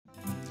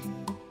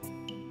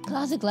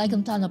Classic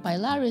lichen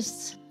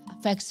planopilaris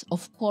affects,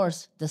 of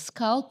course, the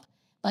scalp,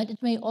 but it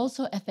may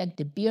also affect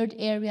the beard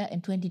area in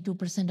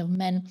 22% of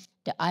men,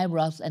 the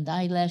eyebrows and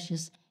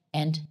eyelashes,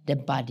 and the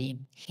body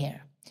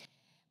hair.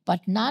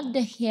 But not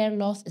the hair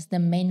loss is the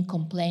main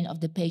complaint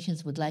of the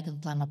patients with lichen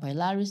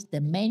planopilaris.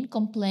 The main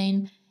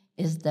complaint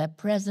is the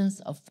presence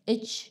of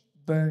itch,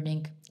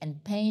 burning,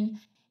 and pain.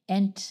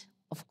 And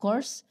of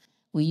course,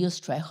 we use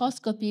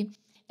trichoscopy.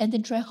 And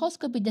in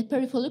trichoscopy, the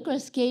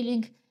perifollicular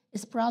scaling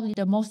is probably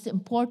the most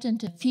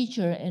important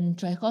feature in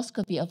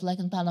trichoscopy of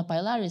lichen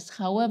planopilaris.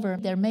 However,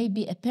 there may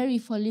be a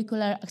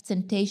perifollicular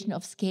accentuation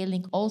of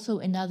scaling also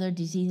in other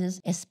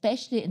diseases,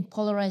 especially in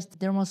polarized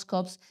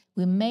dermoscopes.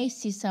 We may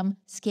see some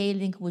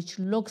scaling which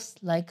looks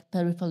like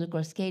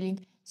perifollicular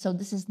scaling. So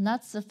this is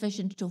not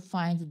sufficient to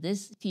find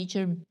this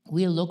feature.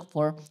 We look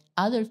for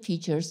other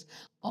features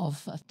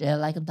of the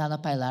lichen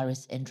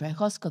planopilaris in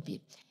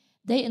trichoscopy.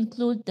 They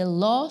include the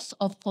loss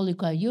of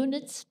follicular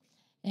units,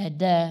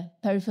 the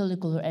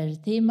perifollicular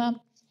erythema,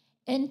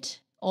 and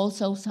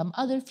also some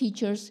other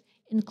features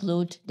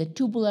include the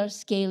tubular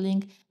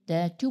scaling.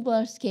 The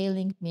tubular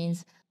scaling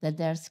means that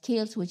there are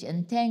scales which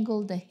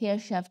entangle the hair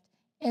shaft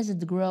as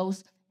it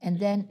grows, and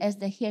then as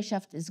the hair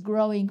shaft is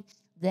growing,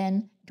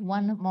 then at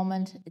one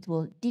moment it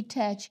will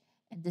detach,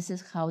 and this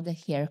is how the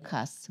hair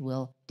casts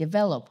will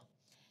develop.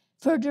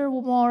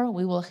 Furthermore,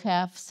 we will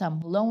have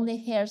some lonely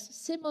hairs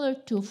similar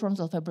to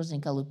frontal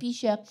fibrosing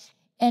alopecia,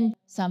 and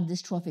some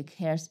dystrophic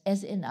hairs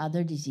as in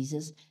other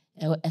diseases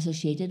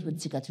associated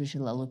with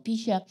cicatricial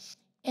alopecia.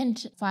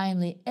 And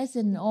finally, as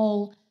in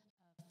all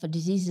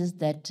diseases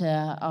that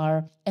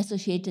are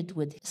associated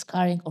with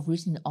scarring of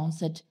recent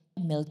onset,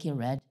 milky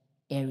red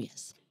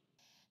areas.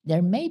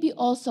 There may be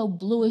also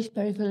bluish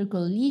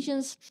perifollicular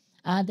lesions.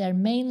 They're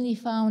mainly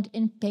found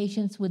in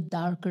patients with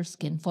darker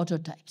skin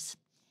phototypes.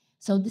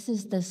 So this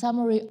is the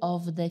summary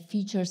of the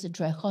features in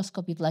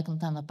trichoscopy of lichen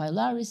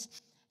planopilaris.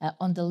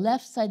 On the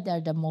left side, there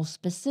are the most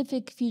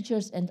specific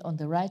features, and on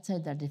the right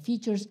side, there are the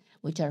features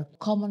which are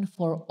common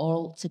for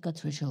all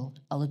cicatricial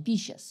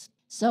alopecias.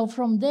 So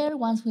from there,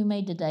 once we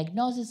made the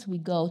diagnosis, we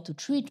go to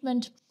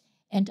treatment,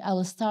 and I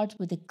will start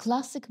with the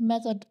classic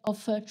method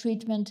of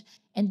treatment.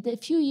 And a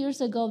few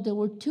years ago, there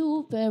were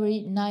two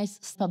very nice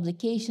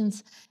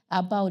publications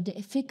about the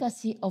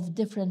efficacy of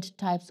different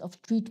types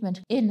of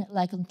treatment in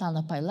lichen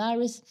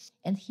planopilaris.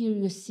 And here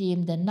you see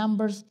the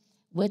numbers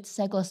with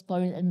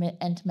cyclosporin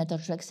and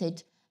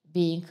methotrexate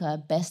being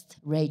best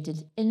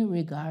rated in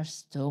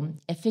regards to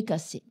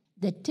efficacy.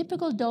 The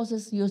typical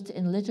doses used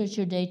in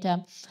literature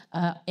data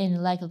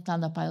in lichen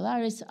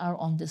planopilaris are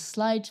on this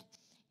slide.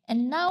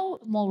 And now,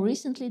 more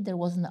recently, there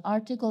was an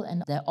article,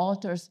 and the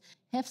authors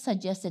have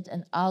suggested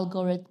an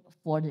algorithm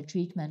for the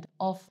treatment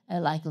of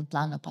lichen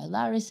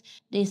planopilaris.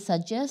 They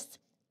suggest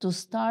to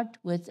start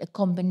with a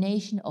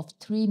combination of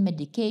 3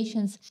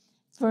 medications.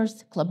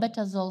 First,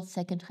 clobetasol,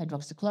 second,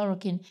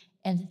 hydroxychloroquine,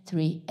 and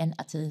 3,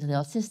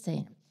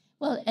 N-acetylcysteine.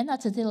 Well,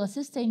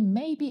 N-acetylcysteine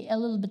may be a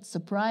little bit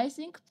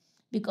surprising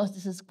because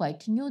this is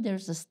quite new.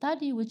 There's a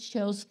study which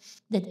shows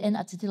that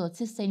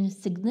N-acetylcysteine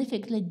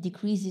significantly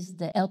decreases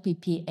the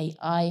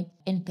LPPAI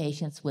in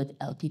patients with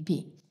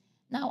LPP.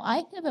 Now,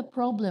 I have a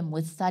problem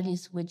with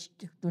studies which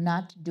do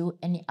not do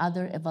any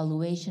other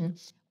evaluation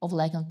of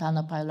lichen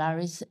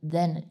planopilaris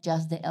than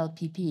just the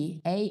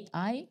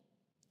LPPAI,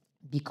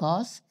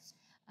 because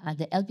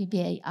the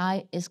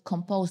LPPAI is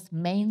composed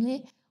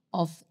mainly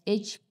of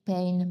itch,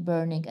 pain,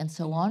 burning, and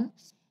so on.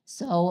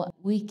 So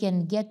we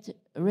can get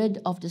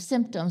rid of the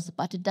symptoms,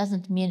 but it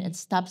doesn't mean it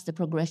stops the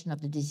progression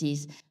of the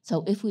disease.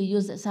 So if we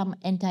use some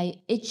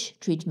anti-itch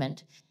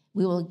treatment,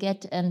 we will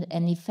get an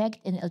effect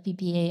in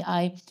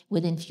LPPAI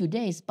within a few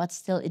days, but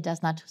still it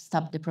does not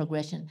stop the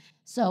progression.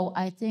 So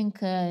I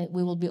think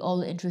we will be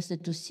all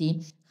interested to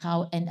see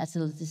how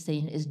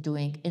N-acetylcysteine is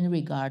doing in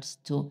regards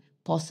to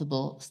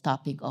possible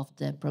stopping of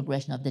the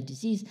progression of the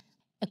disease.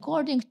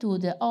 According to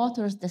the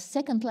authors, the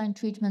second-line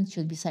treatment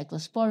should be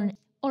cyclosporin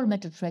or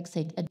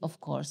methotrexate, and of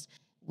course,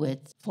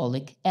 with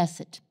folic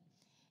acid.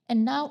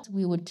 And now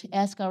we would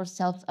ask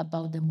ourselves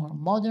about the more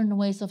modern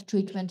ways of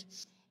treatment.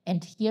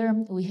 And here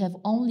we have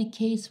only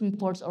case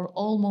reports, or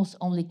almost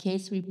only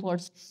case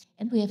reports,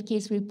 and we have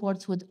case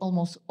reports with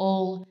almost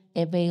all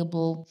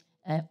available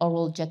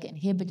oral JAK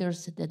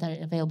inhibitors that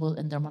are available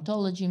in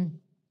dermatology.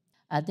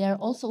 There are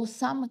also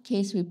some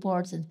case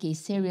reports and case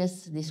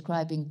series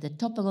describing the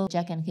topical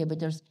JAK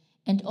inhibitors,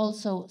 and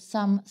also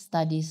some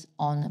studies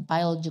on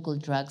biological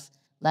drugs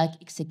like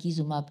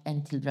ixekizumab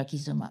and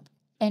tildrakizumab.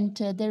 And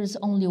there is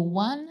only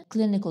one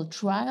clinical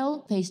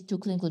trial, phase 2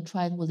 clinical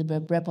trial with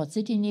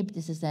brepocitinib.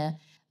 This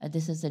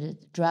is a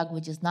drug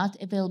which is not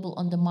available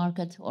on the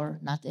market or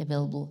not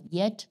available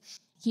yet.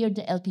 Here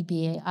the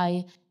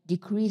LPPAI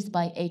decreased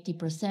by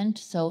 80%,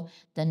 so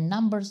the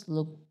numbers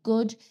look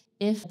good.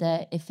 If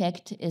the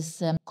effect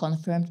is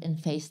confirmed in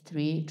phase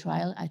 3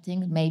 trial, I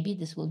think maybe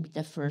this will be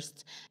the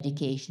first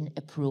medication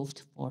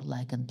approved for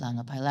lichen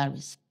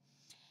planopilaris.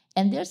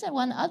 And there's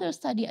one other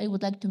study I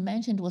would like to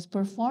mention. It was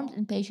performed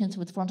in patients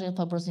with frontal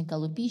fibrosing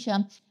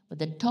alopecia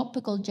with a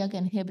topical JAK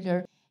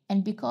inhibitor,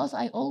 And because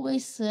I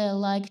always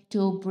like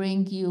to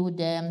bring you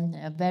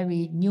the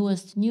very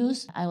newest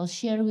news, I will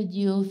share with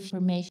you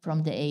information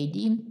from the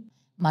AD.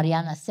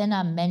 Mariana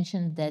Senna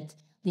mentioned that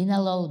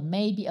linalool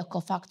may be a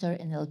cofactor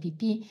in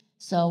LPP,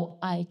 so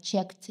I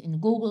checked in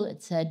Google.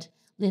 It said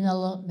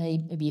linalool may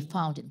be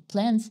found in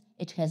plants,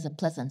 it has a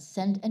pleasant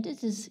scent, and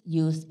it is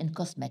used in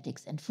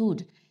cosmetics and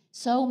food.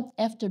 So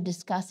after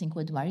discussing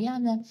with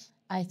Mariana,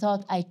 I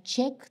thought I'd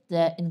check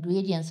the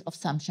ingredients of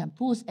some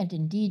shampoos, and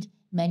indeed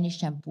many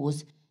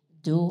shampoos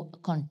do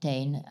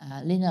contain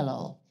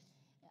linalool.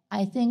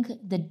 I think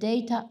the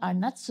data are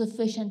not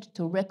sufficient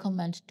to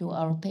recommend to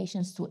our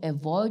patients to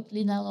avoid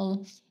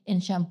linalool in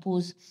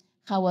shampoos.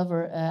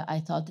 However,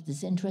 I thought it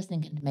is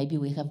interesting, and maybe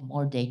we have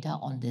more data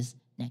on this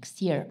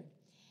next year.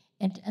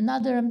 And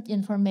another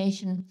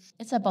information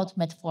is about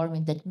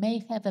metformin that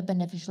may have a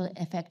beneficial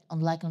effect on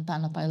Lichen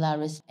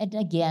planopilaris. And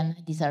again,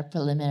 these are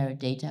preliminary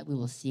data. We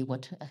will see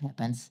what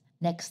happens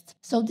next.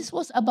 So this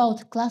was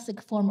about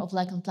classic form of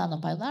Lichen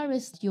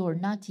planopilaris. If you are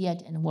not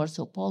yet in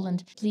Warsaw,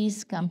 Poland,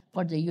 please come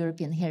for the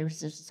European Hair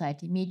Research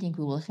Society meeting.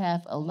 We will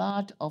have a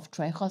lot of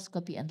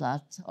trichoscopy and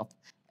lots of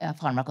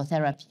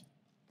pharmacotherapy.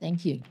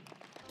 Thank you.